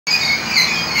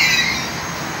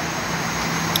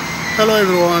Hello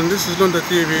everyone, this is Lunda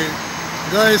TV.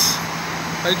 Guys,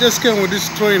 I just came with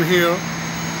this train here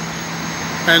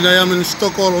and I am in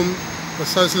Stockholm,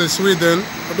 precisely Sweden.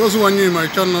 For those who are new in my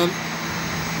channel,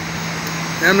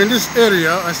 I am in this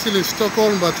area. I'm still in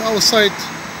Stockholm, but outside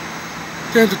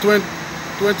 10 to 20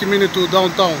 minutes to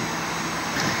downtown.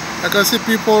 I can see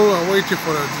people are waiting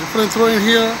for a different train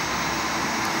here.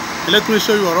 Let me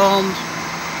show you around.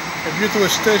 A beautiful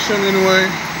station anyway,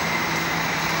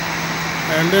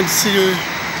 and then see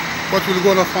what we're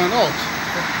gonna find out.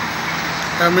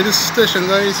 I'm in this station,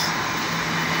 guys.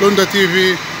 Lunda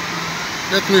TV.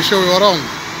 Let me show you around.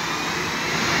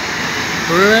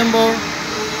 Remember,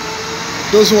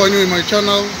 those who are new in my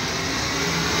channel,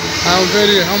 I'm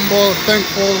very humble,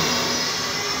 thankful.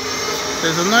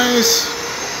 There's a nice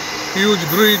huge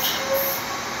bridge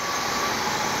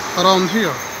around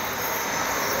here.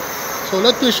 So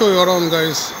let me show you around,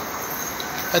 guys.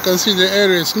 I can see the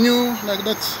area is new, like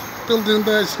that building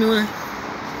there is new.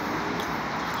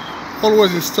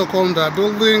 Always in Stockholm, that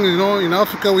building, you know, in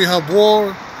Africa we have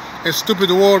war, a stupid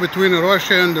war between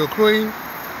Russia and Ukraine.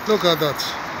 Look at that.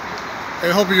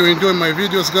 I hope you enjoy my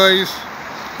videos, guys.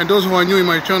 And those who are new in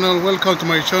my channel, welcome to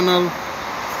my channel.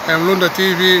 I am Lunda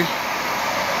TV.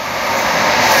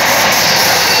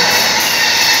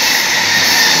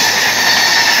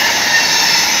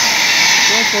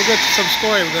 Don't forget to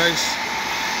subscribe, guys.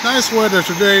 Nice weather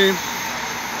today.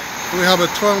 We have a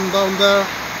tram down there.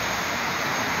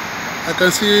 I can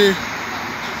see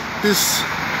this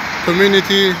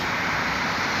community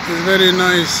is very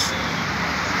nice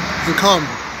and calm.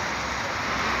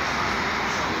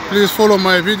 Please follow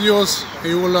my videos.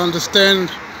 You will understand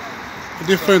a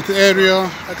different area.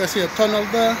 I can see a tunnel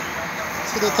there.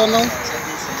 See the tunnel?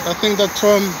 I think that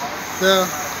tram there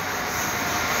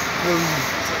will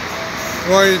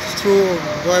drive through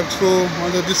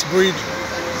under this bridge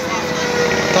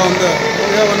down there.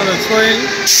 We have another train.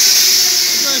 Nice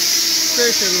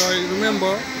station, guys.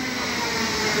 Remember,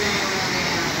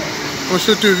 I'm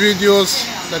shooting videos.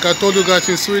 Like I told you guys,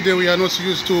 in Sweden we are not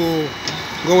used to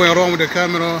going around with the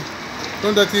camera.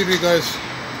 Lunda TV, guys.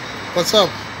 What's up?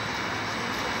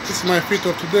 This is my fit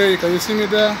of today. Can you see me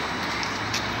there?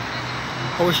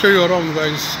 I will show you around,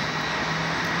 guys.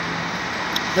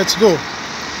 Let's go.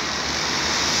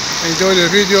 Enjoy the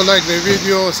video, like the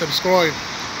video, subscribe.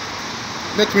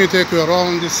 Let me take you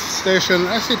around this station.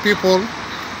 I see people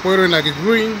wearing like a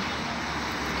green.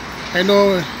 I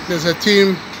know there's a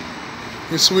team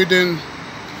in Sweden.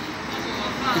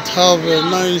 It have a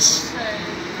nice,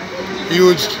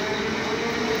 huge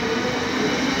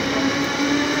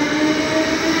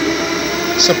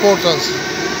supporters.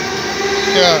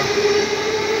 Yeah.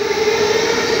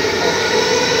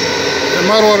 The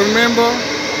Marwa, remember?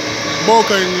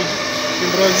 Boca in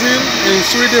Brazil. In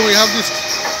Sweden we have this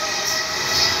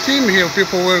team here.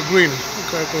 People wear green.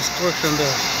 Okay, construction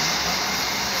there.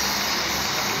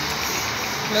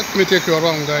 Let me take you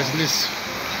around, guys. This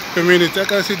community. I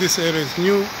can see this area is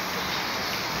new.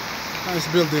 Nice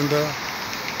building there.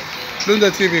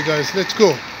 Lunda TV, guys. Let's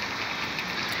go.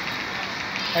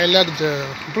 I like the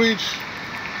bridge.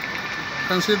 You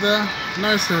can see there.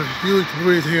 Nice huge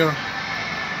bridge here.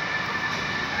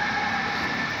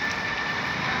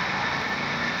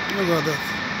 Look at that.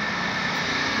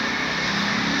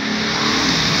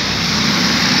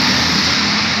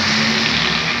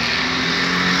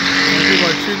 People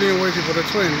are chilling, waiting for the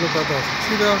train. Look at that.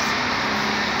 See that?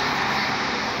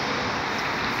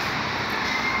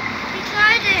 We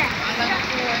tried it.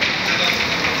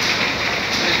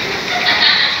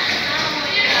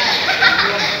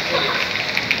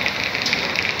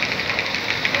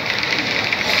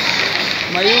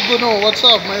 Mayuguno, what's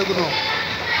up, Mayuguno?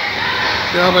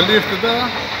 We have a lift there.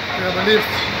 We have a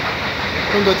lift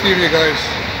from the TV, guys.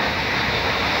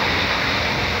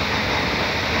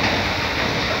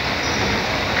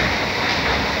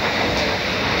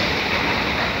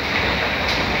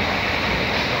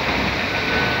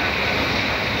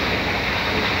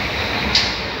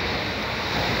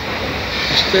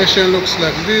 The station looks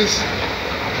like this.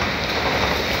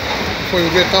 Before you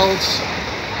get out,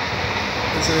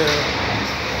 there's a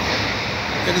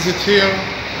exit here.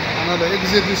 Another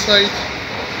exit this side,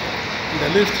 and the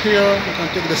lift here. You can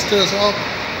take the stairs up.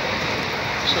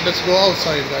 So let's go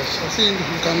outside, guys. I think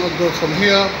you cannot go from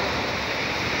here.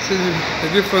 See the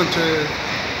different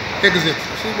exit.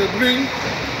 See the green?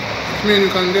 It means you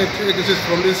can get exit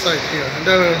from this side here. And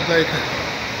there is like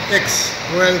X.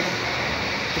 Well,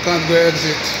 you can't go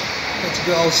exit. Let's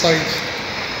go outside.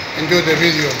 Enjoy the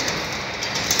video.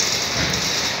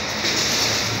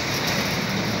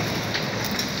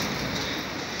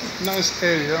 Nice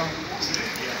area,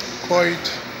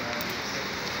 quite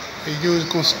a huge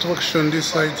construction this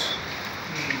side.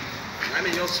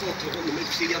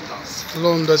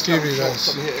 Along the TV,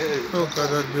 guys. Look at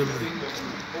that building.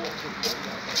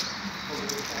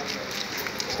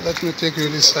 Let me take you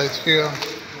this side here,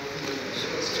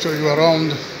 show you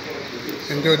around.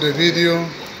 Enjoy the video,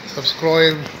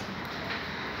 subscribe,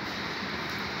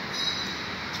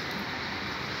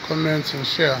 comment and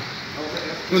share.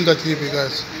 On the TV,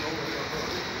 guys.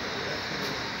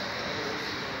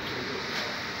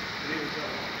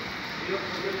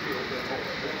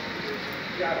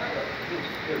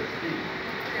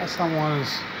 Someone is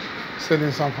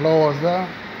selling some flowers there.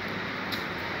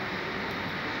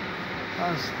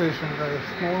 Nice station, guys.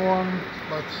 Small one,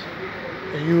 but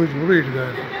a huge bridge,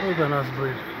 guys. Look at that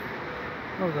bridge.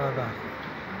 Look at that.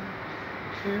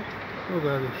 See? Look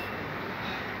at this.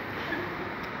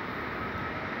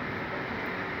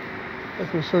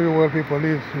 Let me show you where people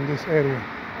live in this area.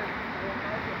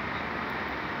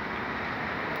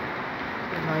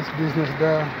 A nice business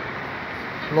there.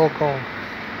 Local.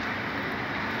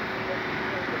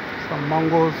 Some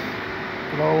mangoes,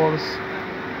 flowers.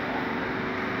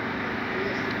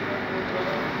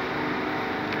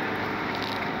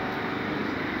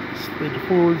 Street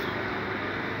food.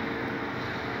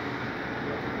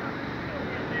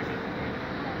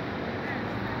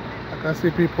 I can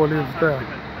see people live there.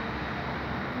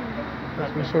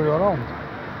 Let me show you around.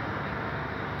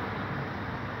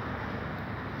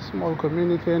 Small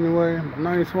community anyway,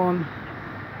 nice one.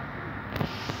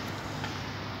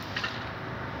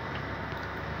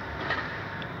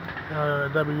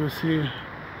 WC,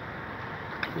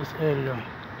 this area.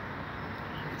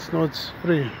 It's not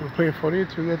free. You pay for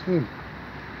it, you get in.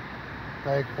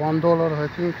 Like $1, I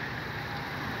think,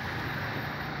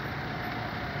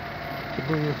 to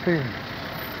do your thing.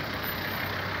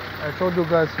 I told you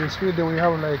guys in Sweden we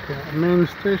have like a main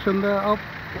station there up,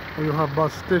 and you have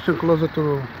bus station closer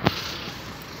to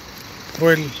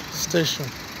rail station.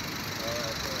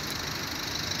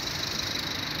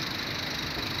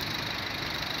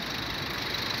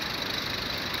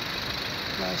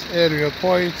 Nice area,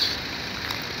 quiet.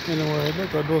 Anyway,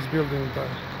 look at those buildings there.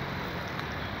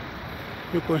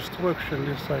 New construction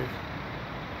this side.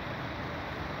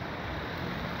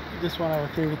 This one I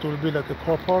think it will be like a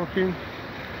car parking.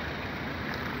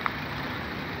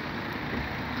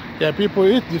 Yeah, people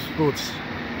eat these fruits.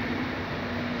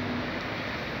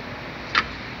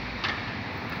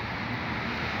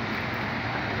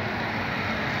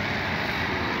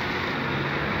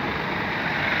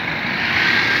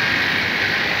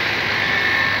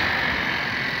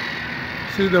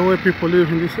 See the way people live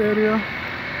in this area.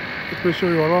 Let me show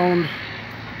you around.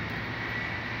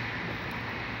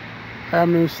 I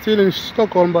am still in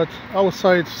Stockholm, but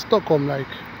outside Stockholm, like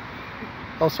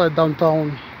outside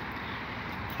downtown,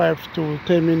 5 to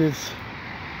 10 minutes.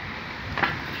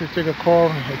 If you take a car,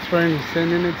 a train, 10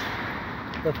 minutes.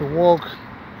 If you walk,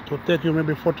 it will take you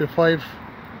maybe 45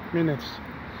 minutes.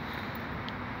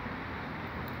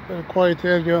 Very quiet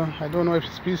area. I don't know if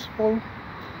it's peaceful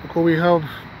because we have,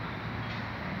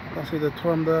 you can see the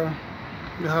tram there.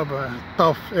 We have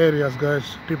tough areas,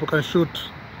 guys. People can shoot.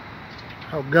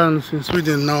 Have guns in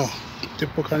Sweden now.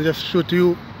 People can just shoot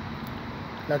you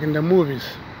like in the movies.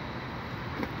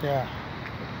 Yeah.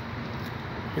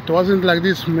 It wasn't like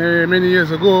this many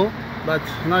years ago, but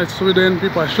now in Sweden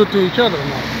people are shooting each other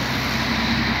now.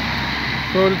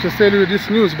 Sorry to tell you this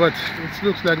news, but it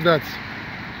looks like that.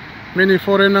 Many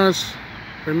foreigners,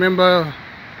 remember,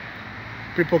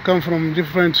 people come from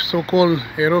different so-called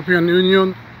European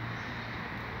Union.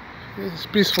 It's a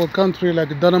peaceful country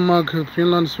like Denmark,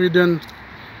 Finland, Sweden.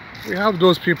 We have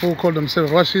those people who call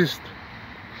themselves racists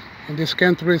in these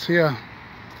countries here.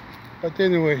 But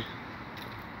anyway,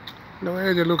 the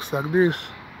area looks like this.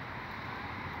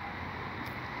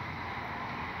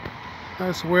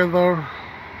 Nice weather.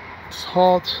 It's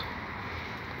hot.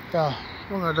 Yeah,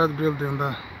 look at that building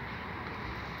there.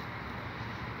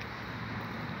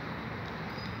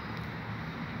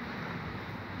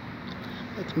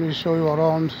 Let me show you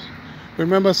around.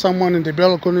 Remember someone in the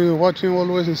balcony watching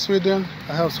always in Sweden?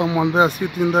 I have someone there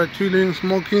sitting there chilling,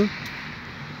 smoking.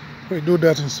 We do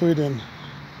that in Sweden.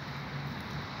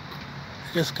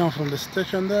 Just come from the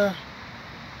station there.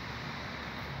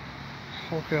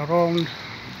 Walk around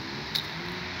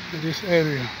in this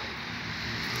area.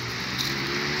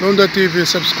 Lunda TV,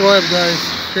 subscribe guys,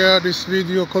 share this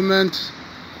video, comment.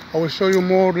 I will show you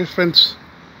more different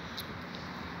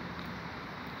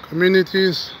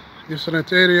communities,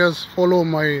 different areas. Follow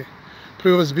my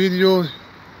previous video.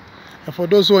 And for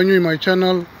those who are new in my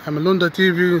channel, I'm Lunda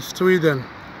TV Sweden.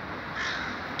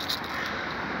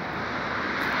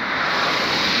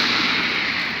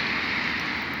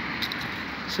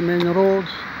 It's the main road.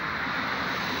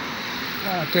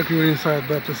 I'll take you inside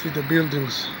there to see the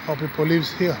buildings, how people live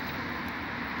here.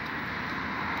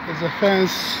 There's a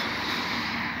fence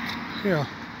here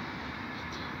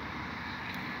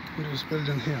in this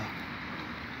building here.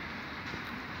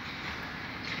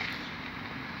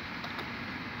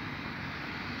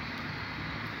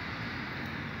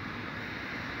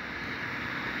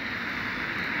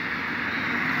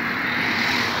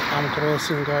 I'm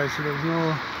crossing, guys. There's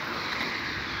no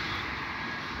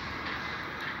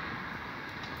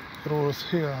roads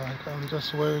here. I can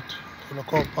just wait for the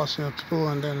car passing through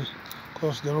and then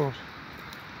cross the road.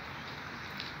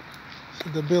 See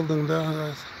the building there,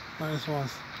 guys. Nice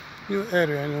ones. New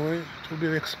area anyway. It will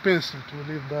be expensive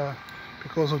to live there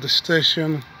because of the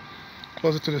station.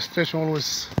 Closer to the station,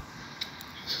 always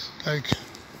like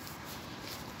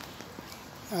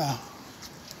let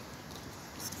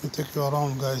me take you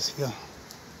around, guys. Here,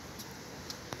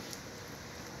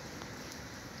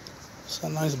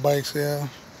 some nice bikes here.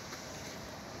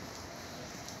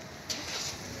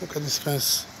 Look at this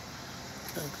fence.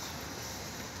 Like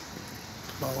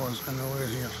flowers anywhere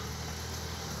here.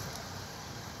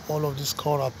 All of these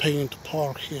cars are paying to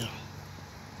park here.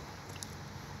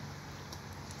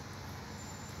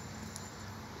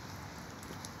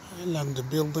 I like the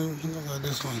building. Look at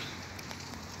this one.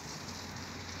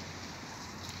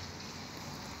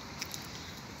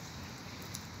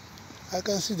 I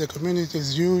can see the community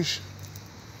is huge.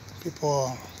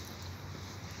 People,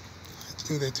 I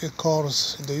think they take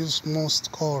cars, they use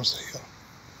most cars here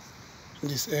in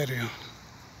this area.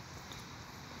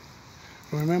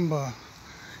 Remember,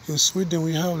 in Sweden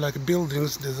we have like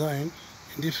buildings designed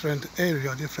in different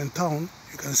area, different town.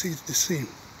 You can see it's the same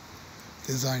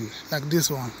design, like this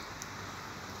one.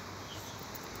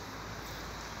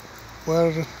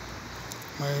 Where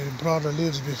my brother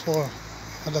lives before,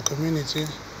 other community,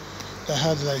 they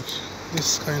had like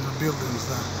this kind of buildings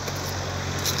there.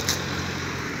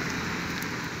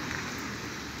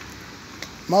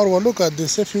 Marwa, look at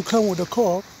this. If you come with a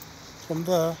car from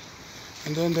there,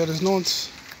 and then there is not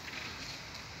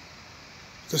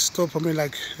the stop, I mean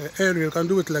like area, you can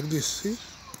do it like this, see?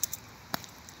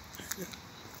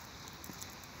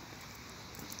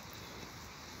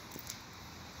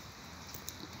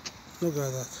 Look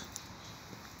at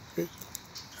that.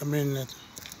 I mean,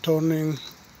 turning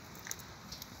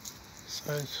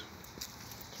side.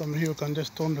 From here you can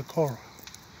just turn the car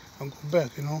and go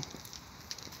back, you know.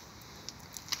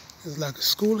 It's like a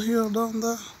school here down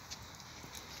there.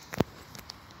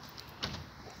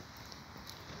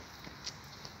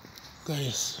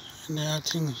 Guys, and I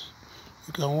think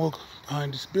you can walk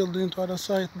behind this building to the other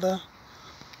side there.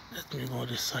 Let me go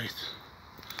this side.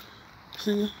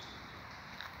 See?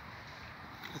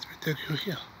 Let me take you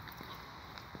here.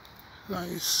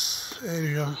 Nice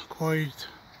area, quiet.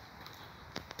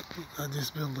 Look at this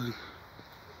building.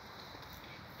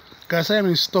 Guys, I'm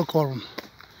in Stockholm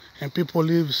and people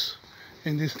live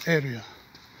in this area.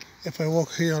 If I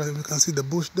walk here, you can see the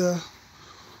bush there.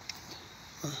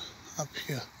 Up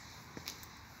here.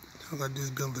 Look at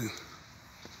this building.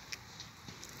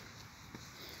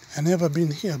 I've never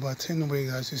been here, but anyway,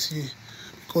 guys, you see,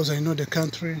 because I know the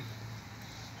country,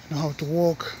 I know how to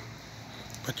walk,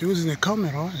 but using a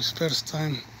camera is first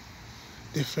time,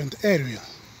 different area.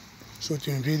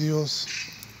 Shooting videos.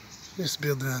 This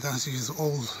building I can see is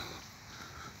old.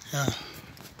 Yeah.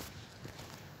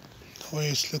 The way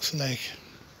it looks like,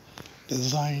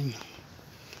 design,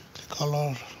 the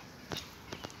color.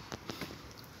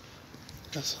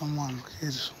 There's someone,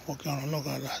 kids walking around, look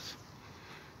at that.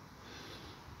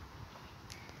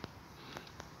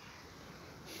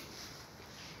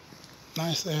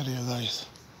 Nice area, guys.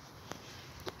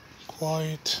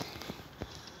 Quiet.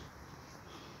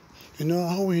 You know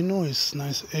how we know it's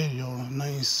nice area or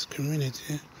nice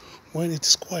community? When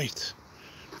it's quiet.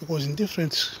 Because in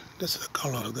different, that's the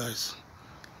color, guys.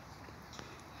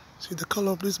 See the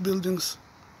color of these buildings?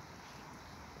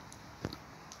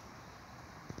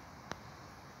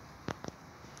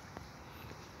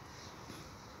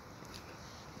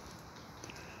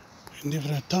 In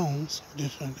different towns,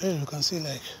 different areas, you can see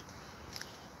like,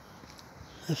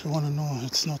 if you want to know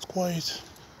it's not quiet,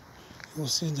 you will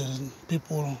see the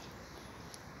people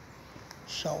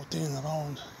shouting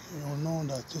around. You will know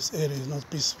that this area is not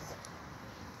peaceful.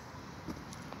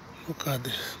 Look at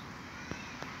this.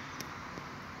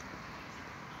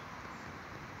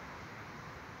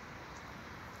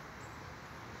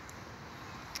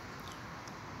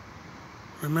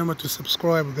 Remember to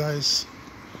subscribe, guys,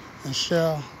 and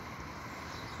share,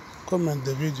 comment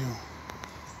the video.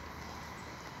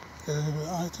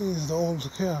 I think it's the old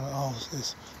care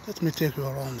house. Let me take you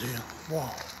around here.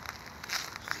 Wow,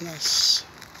 Nice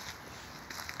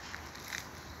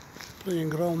playing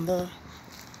ground there.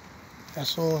 I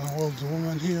saw an old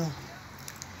woman here.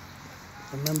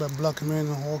 Remember black men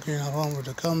walking around with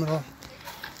the camera?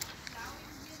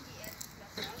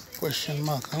 Question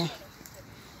mark, huh?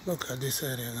 Look at this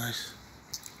area, guys.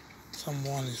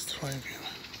 Someone is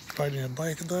riding a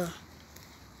bike there.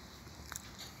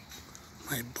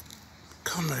 My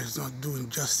camera is not doing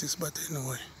justice, but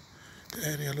anyway, the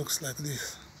area looks like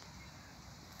this.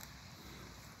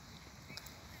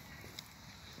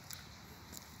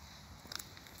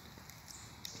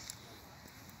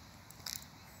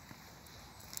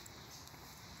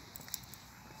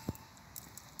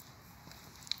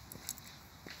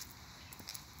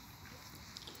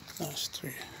 Nice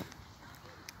tree.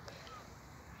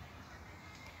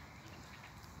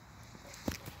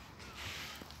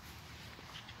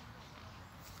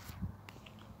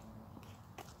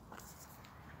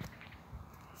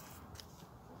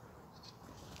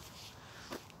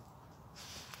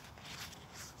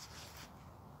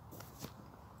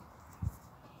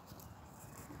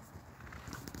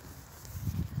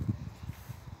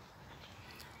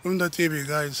 From the TV,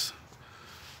 guys,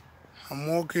 I'm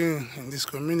walking in this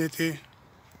community.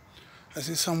 I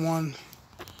see someone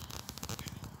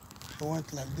who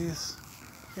went like this.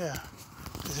 Yeah,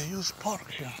 there's a huge park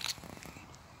here.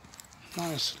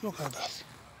 Nice, look at that.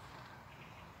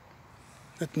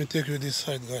 Let me take you this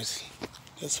side, guys.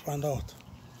 Let's find out.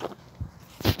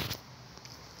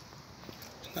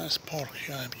 Nice park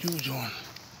here, a huge one.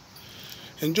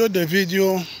 Enjoy the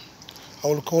video. I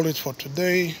will call it for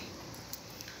today.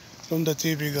 From the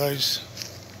TV, guys.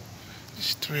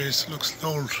 This tree looks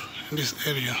old in this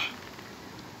area.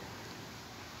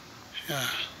 Yeah.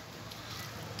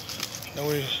 The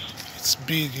way it's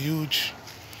big, huge.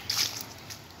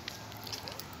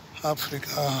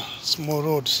 Africa, small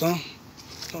roads, huh?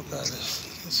 Look at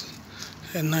this. It's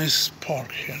a nice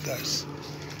park here, guys.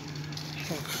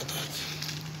 Look at that.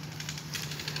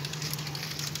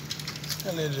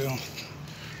 A lady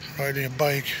riding a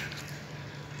bike.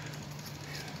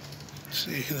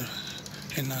 See here,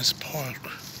 a nice park.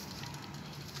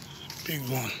 Big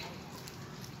one.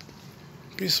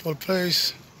 Peaceful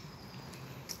place.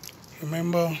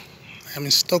 Remember, I'm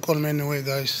in Stockholm anyway,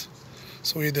 guys.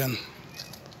 Sweden.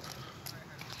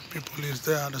 People live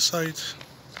there at the site.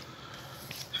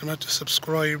 Remember to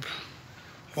subscribe.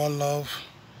 One love.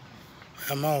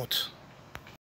 I am out.